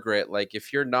of Margaret, like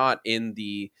if you're not in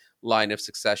the line of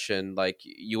succession, like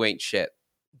you ain't shit.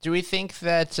 Do we think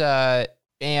that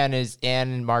Anne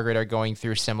and Margaret are going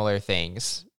through similar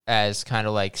things as kind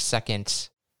of like second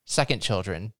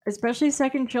children? Especially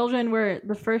second children where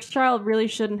the first child really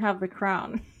shouldn't have the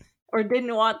crown or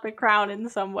didn't want the crown in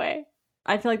some way.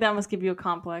 I feel like that must give you a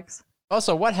complex.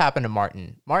 Also, what happened to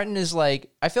Martin? Martin is like,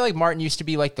 I feel like Martin used to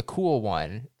be like the cool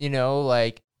one,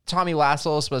 like Tommy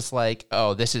Lascelles was like,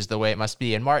 oh, this is the way it must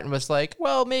be. And Martin was like,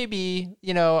 well, maybe,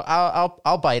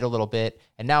 I'll bite a little bit.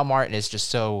 And now Martin is just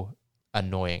so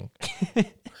annoying.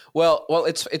 Well,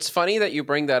 it's funny that you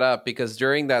bring that up because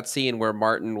during that scene where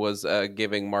Martin was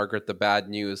giving Margaret the bad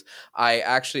news, I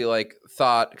actually like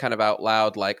thought kind of out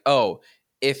loud like, oh,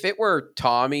 if it were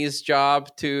Tommy's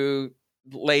job to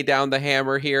lay down the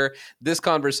hammer here, this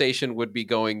conversation would be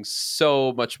going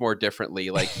so much more differently.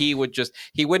 Like he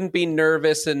wouldn't be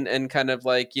nervous and kind of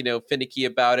like, finicky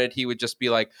about it. He would just be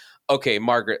like, okay,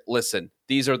 Margaret, listen,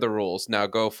 these are the rules. Now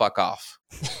go fuck off.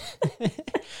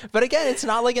 But again, it's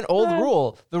not like an old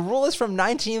rule. The rule is from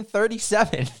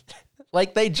 1937.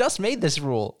 Like they just made this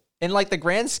rule. In like the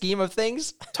grand scheme of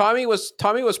things, Tommy was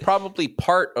probably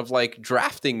part of like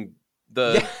drafting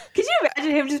the. Yeah. Could you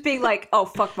imagine him just being like, "Oh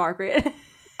fuck, Margaret,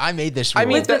 I made this rule." I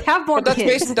mean, have more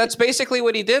kids." That's basically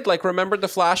what he did. Like, remember the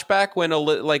flashback when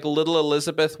little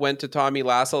Elizabeth went to Tommy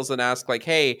Lascelles and asked, like,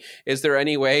 "Hey, is there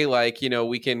any way like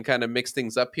we can kind of mix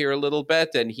things up here a little bit?"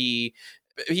 And he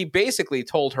basically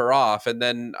told her off. And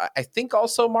then I think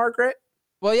also Margaret.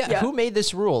 Well, yeah. Who made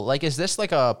this rule? Like, is this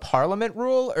like a parliament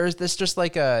rule, or is this just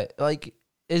like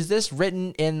is this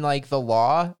written in like the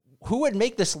law? Who would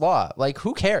make this law? Like,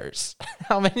 who cares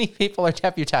how many people are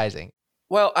deputizing?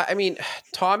 Well, I mean,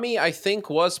 Tommy, I think,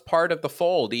 was part of the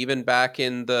fold even back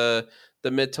in the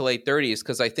mid to late 30s,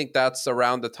 because I think that's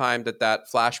around the time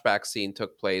that flashback scene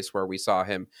took place where we saw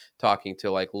him talking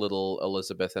to like little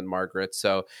Elizabeth and Margaret.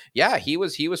 So yeah, he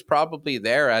was probably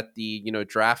there at the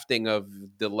drafting of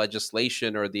the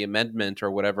legislation or the amendment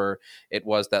or whatever it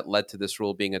was that led to this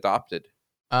rule being adopted.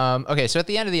 Okay, so at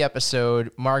the end of the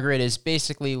episode, Margaret is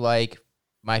basically like,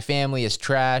 my family is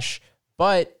trash,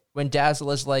 but when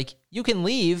Dazzle is like, you can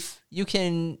leave, you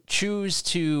can choose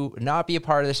to not be a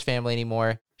part of this family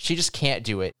anymore, she just can't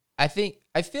do it. I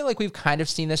feel like we've kind of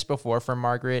seen this before from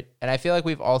Margaret, and I feel like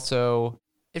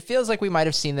it feels like we might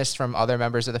have seen this from other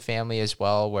members of the family as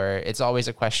well, where it's always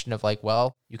a question of like,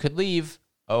 well, you could leave,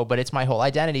 oh, but it's my whole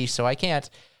identity, so I can't.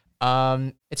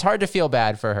 It's hard to feel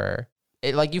bad for her.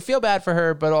 You feel bad for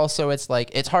her, but also it's like,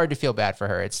 it's hard to feel bad for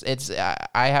her.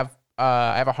 I have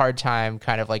a hard time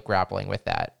kind of like grappling with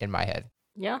that in my head.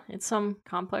 Yeah, it's some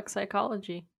complex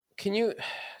psychology. Can you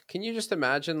just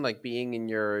imagine like being in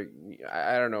your,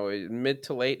 I don't know, mid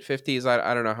to late 50s,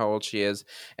 I don't know how old she is,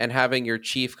 and having your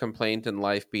chief complaint in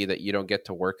life be that you don't get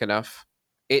to work enough?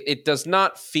 It does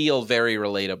not feel very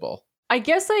relatable. I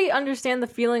guess I understand the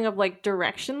feeling of like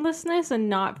directionlessness and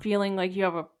not feeling like you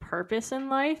have a purpose in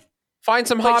life. Find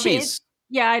some But hobbies.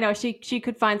 yeah, I know. She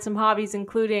could find some hobbies,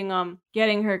 including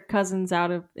getting her cousins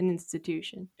out of an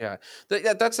institution. Yeah.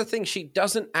 That's the thing. She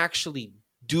doesn't actually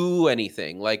do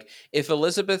anything. Like if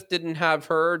Elizabeth didn't have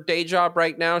her day job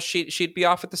right now, she'd be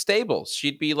off at the stables.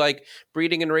 She'd be like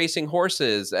breeding and racing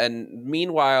horses. And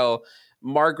meanwhile,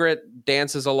 Margaret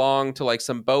dances along to like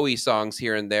some Bowie songs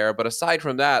here and there. But aside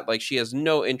from that, like she has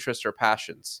no interest or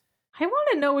passions. I want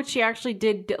to know what she actually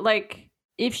did, like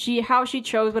how she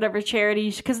chose whatever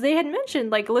charities, because they had mentioned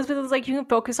like Elizabeth was like, you can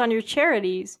focus on your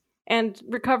charities and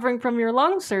recovering from your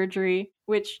lung surgery,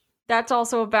 which that's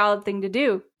also a valid thing to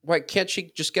do. Why can't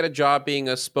she just get a job being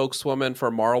a spokeswoman for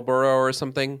Marlboro or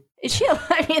something? Is she?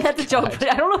 I mean, that's a joke,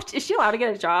 but I don't know. Is she allowed to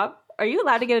get a job? Are you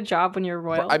allowed to get a job when you're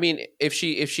royal? I mean, if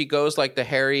she goes like the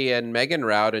Harry and Meghan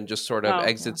route and just sort of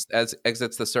exits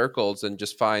the circles and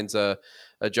just finds a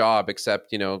job,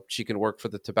 except she can work for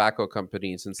the tobacco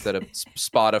companies instead of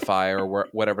Spotify or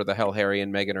whatever the hell Harry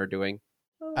and Meghan are doing.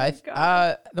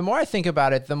 The more I think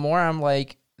about it, the more I'm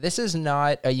like, this is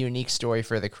not a unique story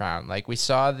for the crown. Like we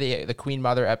saw the Queen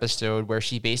Mother episode where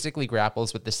she basically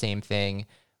grapples with the same thing.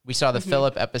 We saw the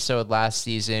Philip episode last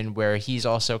season where he's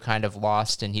also kind of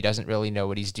lost and he doesn't really know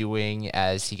what he's doing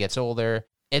as he gets older.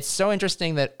 It's so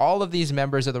interesting that all of these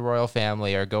members of the royal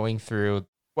family are going through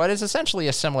what is essentially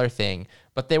a similar thing,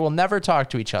 but they will never talk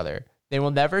to each other. They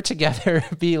will never together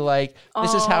be like,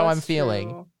 this is how I'm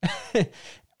feeling.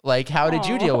 Like, how did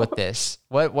you deal with this?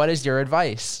 What is your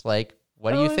advice? Like,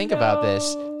 what do you think about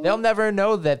this? They'll never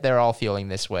know that they're all feeling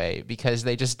this way because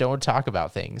they just don't talk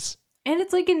about things. And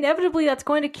it's like inevitably that's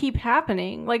going to keep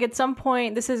happening. Like at some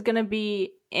point, this is going to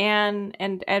be Anne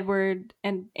and Edward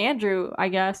and Andrew, I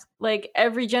guess. Like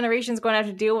every generation is going to have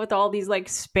to deal with all these like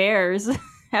spares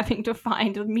having to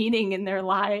find a meaning in their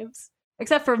lives.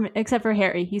 Except for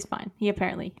Harry, he's fine. He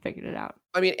apparently figured it out.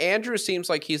 I mean, Andrew seems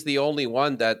like he's the only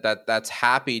one that's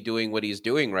happy doing what he's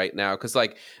doing right now. Because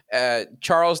like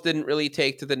Charles didn't really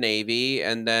take to the Navy,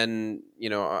 and then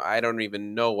I don't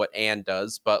even know what Anne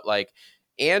does, but like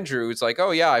Andrew's like, oh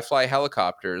yeah, I fly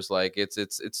helicopters. Like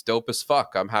it's dope as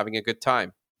fuck. I'm having a good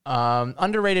time.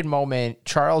 Underrated moment: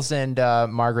 Charles and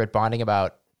Margaret bonding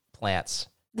about plants.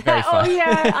 Very fun. Oh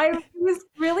yeah, it was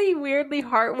really weirdly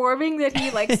heartwarming that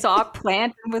he like saw a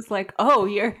plant and was like, "Oh,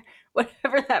 you're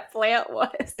whatever that plant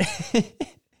was."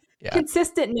 Yeah.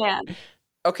 Consistent man.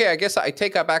 Okay, I guess I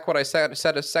take back what I said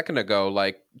a second ago.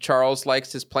 Like Charles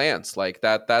likes his plants. Like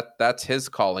that's his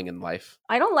calling in life.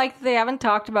 I don't like that they haven't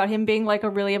talked about him being like a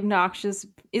really obnoxious.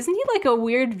 Isn't he like a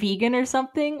weird vegan or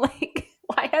something? Like,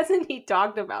 why hasn't he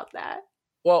talked about that?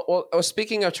 Well,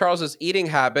 speaking of Charles's eating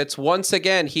habits, once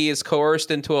again, he is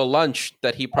coerced into a lunch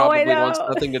that he probably wants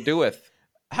nothing to do with.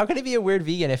 How can he be a weird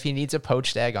vegan if he needs a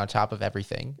poached egg on top of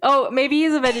everything? Oh, maybe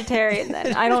he's a vegetarian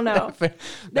then. I don't know.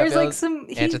 There's like some...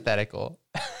 antithetical.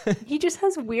 He just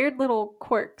has weird little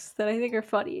quirks that I think are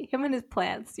funny. Him and his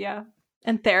plants, yeah.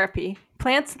 And therapy.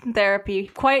 Plants and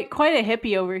therapy. Quite a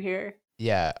hippie over here.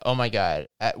 Yeah. Oh my God.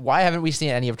 Why haven't we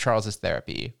seen any of Charles's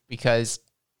therapy? Because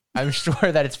I'm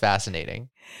sure that it's fascinating.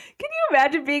 Can you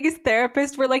imagine being his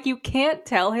therapist where like you can't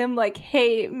tell him like,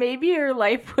 hey, maybe your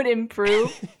life would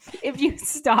improve if you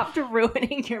stopped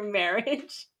ruining your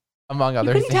marriage? Among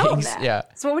other things. Tell him that. Yeah.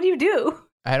 So what would you do?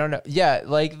 I don't know. Yeah,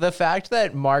 like the fact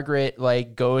that Margaret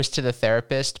like goes to the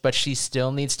therapist, but she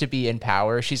still needs to be in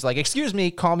power. She's like, excuse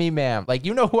me, call me ma'am. Like,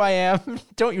 you know who I am.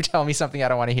 Don't you tell me something I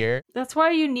don't want to hear. That's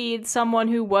why you need someone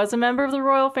who was a member of the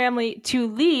royal family to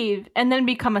leave and then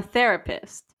become a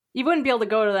therapist. You wouldn't be able to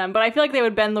go to them, but I feel like they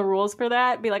would bend the rules for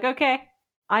that. Be like, okay,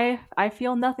 I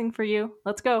feel nothing for you.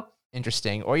 Let's go.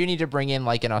 Interesting. Or you need to bring in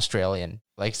like an Australian,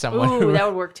 like someone who that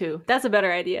would work too. That's a better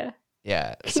idea.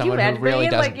 Yeah, someone who really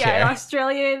doesn't care. An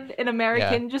Australian, an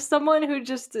American, just someone who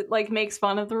just like makes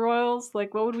fun of the royals.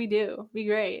 Like, what would we do? Be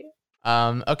great.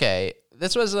 Okay,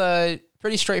 this was a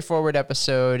pretty straightforward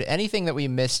episode. Anything that we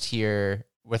missed here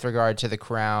with regard to the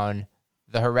crown?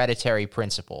 The hereditary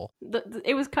principle.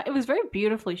 It was very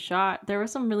beautifully shot. There were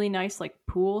some really nice like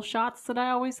pool shots that I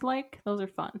always like. Those are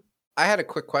fun. I had a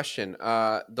quick question.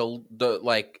 The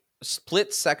like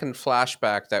split second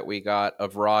flashback that we got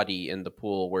of Roddy in the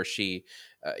pool where she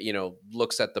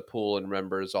looks at the pool and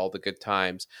remembers all the good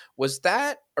times. Was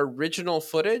that original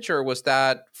footage or was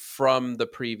that from the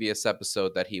previous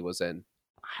episode that he was in?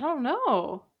 I don't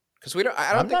know. Because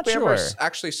I don't think we ever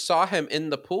actually saw him in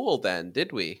the pool then,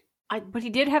 did we? But he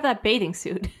did have that bathing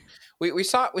suit. We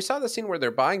saw the scene where they're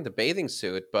buying the bathing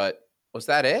suit, but was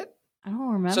that it? I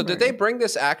don't remember. So did they bring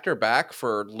this actor back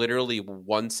for literally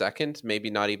 1 second? Maybe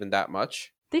not even that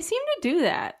much? They seem to do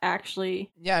that, actually.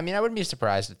 Yeah, I mean, I wouldn't be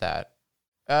surprised at that.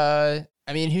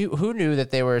 I mean, who knew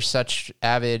that they were such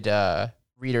avid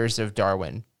readers of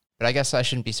Darwin? But I guess I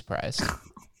shouldn't be surprised.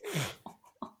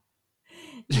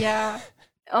 Yeah.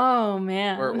 Oh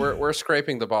man. We're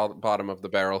scraping the bottom of the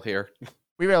barrel here.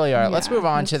 We really are. Let's Yeah, move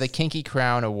on to the Kinky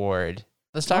Crown Award.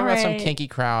 Let's talk about some Alright. Kinky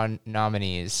Crown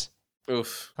nominees.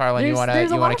 Oof. Carlin, you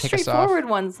There's a lot wanna of kick us off? straightforward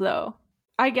ones though.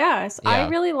 I guess. Yeah. I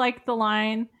really like the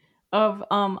line of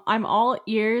I'm all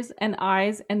ears and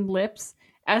eyes and lips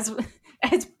as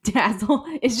as Dazzle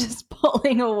is just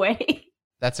pulling away.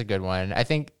 That's a good one. I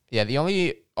think the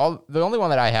only one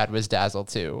that I had was Dazzle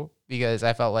too, because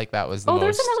I felt like that was the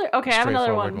There's most another. Okay, I have another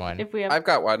straightforward one. one. If we have. I've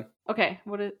got one. Okay,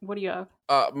 what do you have?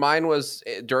 Mine was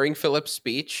during Philip's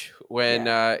speech when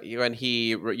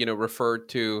he referred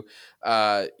to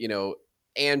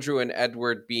Andrew and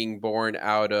Edward being born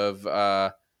out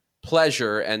of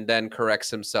pleasure and then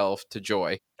corrects himself to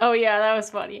joy. Oh yeah, that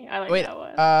was funny. I like Wait, that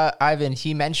one. Ivan,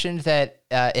 he mentioned that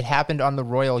it happened on the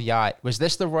royal yacht. Was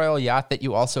this the royal yacht that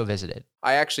you also visited?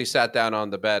 I actually sat down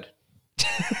on the bed.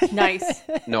 Nice.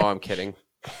 No, I'm kidding.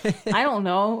 I don't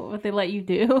know what they let you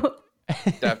do.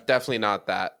 Definitely not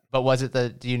that. But was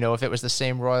it do you know if it was the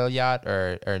same royal yacht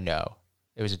or no?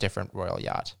 It was a different royal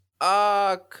yacht.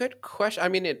 Good question. I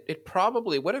mean, it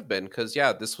probably would have been because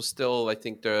this was still, I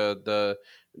think, the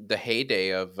heyday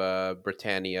of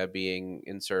Britannia being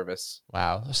in service.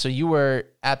 Wow. So you were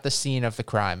at the scene of the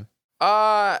crime.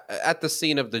 At the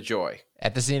scene of the joy.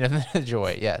 At the scene of the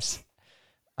joy, yes.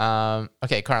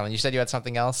 Okay, Carlin, you said you had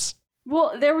something else?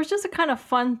 Well, there was just a kind of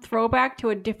fun throwback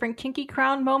to a different Kinky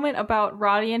Crown moment about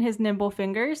Roddy and his nimble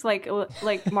fingers. Like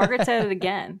Margaret said it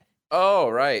again. Oh,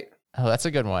 right. Oh, that's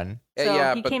a good one.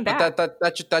 So he came back.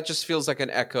 That just feels like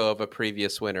an echo of a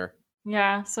previous winner.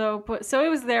 Yeah, so it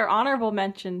was their honorable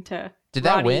mention to Did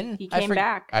Roddy. that win? He came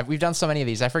back. We've done so many of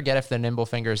these. I forget if the Nimble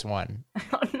Fingers won. I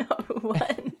don't know who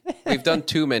won. We've done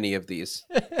too many of these.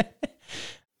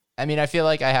 I mean, I feel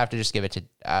like I have to just give it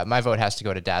to my vote has to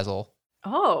go to Dazzle.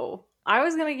 Oh, I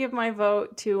was gonna give my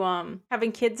vote to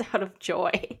having kids out of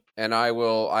joy. And I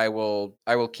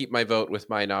will keep my vote with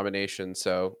my nomination.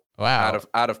 So Wow.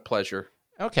 out of pleasure.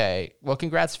 Okay. Well,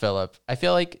 congrats, Philip. I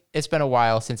feel like it's been a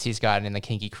while since he's gotten in the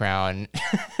Kinky Crown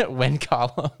win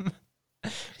column.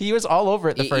 He was all over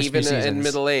it the first Even few seasons. in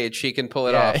middle age, he can pull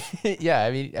it off. Yeah, I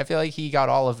mean, I feel like he got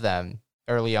all of them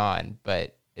early on,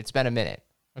 but it's been a minute.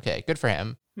 Okay, good for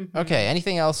him. Mhm. Okay,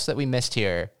 anything else that we missed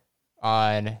here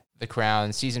on The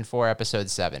Crown, Season 4, Episode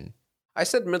 7? I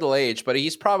said middle age, but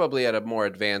he's probably at a more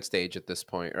advanced age at this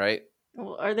point, right?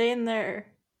 Well, are they in their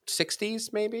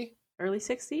 60s, maybe? early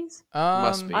 60s?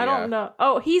 Must be. I Yeah. don't know.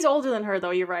 Oh, he's older than her though.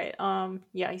 You're right.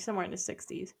 Yeah, he's somewhere in his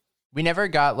 60s. We never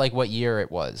got, like, what year it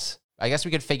was. I guess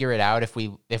we could figure it out if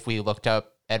we looked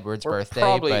up Edward's birthday,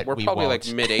 but we're we probably won't.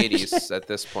 like mid 80s at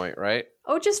this point, right?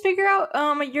 Oh, just figure out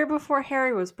a year before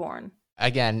Harry was born.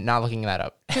 Again, not looking that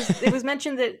up. Because it was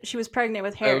mentioned that she was pregnant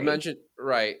with Harry. I mentioned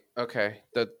right. Okay,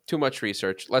 too much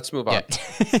research. Let's move on.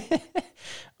 Yeah.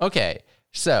 Okay,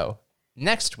 so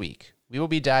next week we will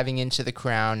be diving into The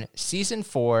Crown Season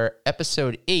 4,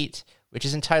 Episode 8, which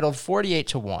is entitled 48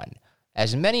 to 1.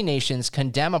 As many nations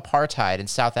condemn apartheid in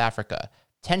South Africa,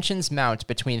 tensions mount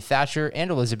between Thatcher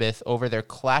and Elizabeth over their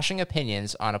clashing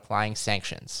opinions on applying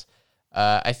sanctions.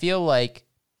 I feel like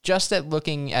just at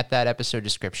looking at that episode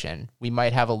description, we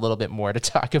might have a little bit more to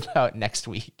talk about next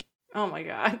week. Oh my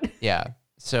god. Yeah.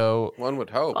 So One would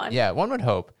hope. Fun. yeah, one would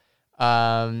hope.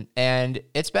 And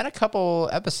it's been a couple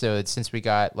episodes since we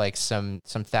got like some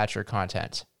Thatcher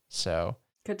content. So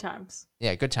Good times.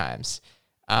 yeah, good times.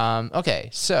 Okay,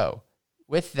 so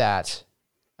with that,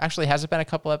 actually, has it been a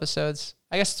couple episodes?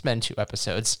 I guess it's been 2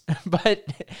 episodes, but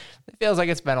it feels like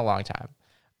it's been a long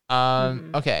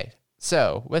time. Okay,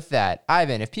 so with that,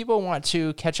 Ivan, if people want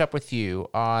to catch up with you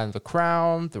on The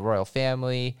Crown, the royal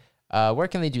family, where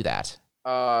can they do that?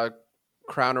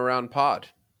 Crown Around Pod.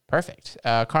 Perfect.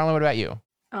 Carlin, what about you?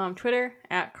 Twitter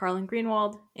at Carlin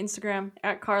Greenwald, Instagram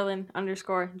at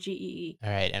Carlin_GEE. All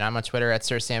right, and I'm on Twitter at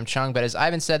Sir Sam Chung. But as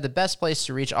Ivan said, the best place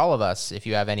to reach all of us, if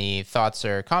you have any thoughts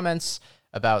or comments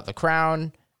about The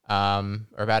Crown or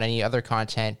about any other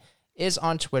content, is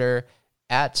on Twitter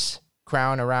at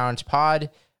Crown Around Pod.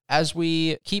 As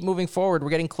we keep moving forward, we're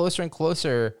getting closer and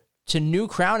closer to new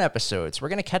Crown episodes. We're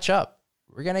going to catch up.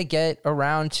 We're going to get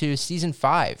around to Season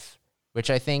 5, which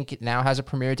I think now has a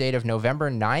premiere date of November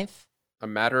 9th. A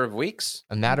matter of weeks.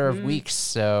 A matter of weeks.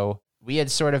 So we had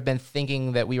sort of been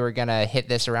thinking that we were going to hit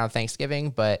this around Thanksgiving,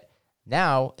 but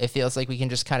now it feels like we can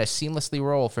just kind of seamlessly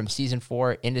roll from Season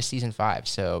 4 into Season 5.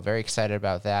 So very excited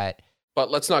about that.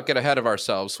 But let's not get ahead of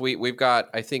ourselves. We've got,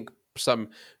 I think, some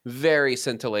very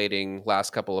scintillating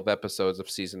last couple of episodes of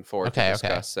season 4 to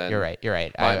discuss. And You're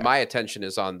right. My attention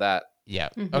is on that. Yeah.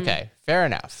 Mm-hmm. Okay. Fair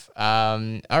enough.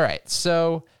 All right.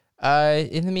 So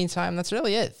in the meantime, that's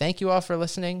really it. Thank you all for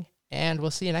listening, and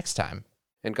we'll see you next time.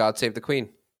 And God save the Queen.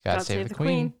 God save the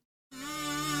Queen.